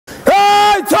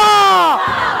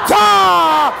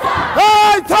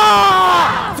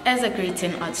as a grade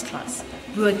 10 arts class,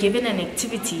 we were given an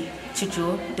activity to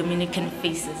draw Dominican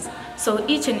faces. So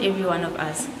each and every one of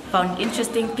us found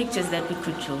interesting pictures that we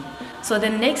could draw. So the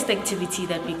next activity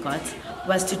that we got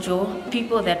was to draw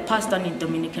people that passed on in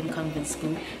Dominican Convent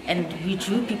school, and we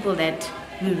drew people that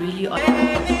we really are.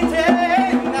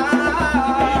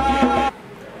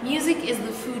 Music is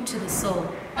the food to the soul.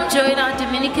 Join our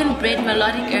Dominican bred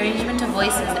melodic arrangement of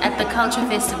voices at the Culture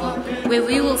Festival, where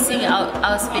we will sing out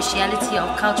our speciality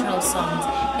of cultural songs.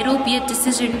 It will be a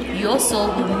decision your soul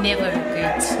will never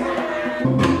regret.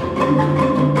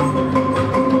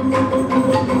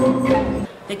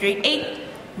 The grade 8,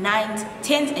 9s,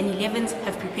 10s and 11s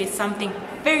have prepared something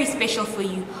very special for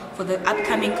you for the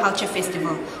upcoming Culture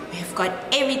Festival. We have got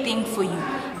everything for you,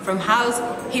 from house,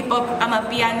 hip-hop,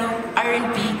 amapiano,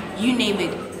 R&B, you name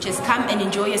it. Just come and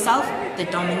enjoy yourself the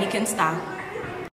Dominican style.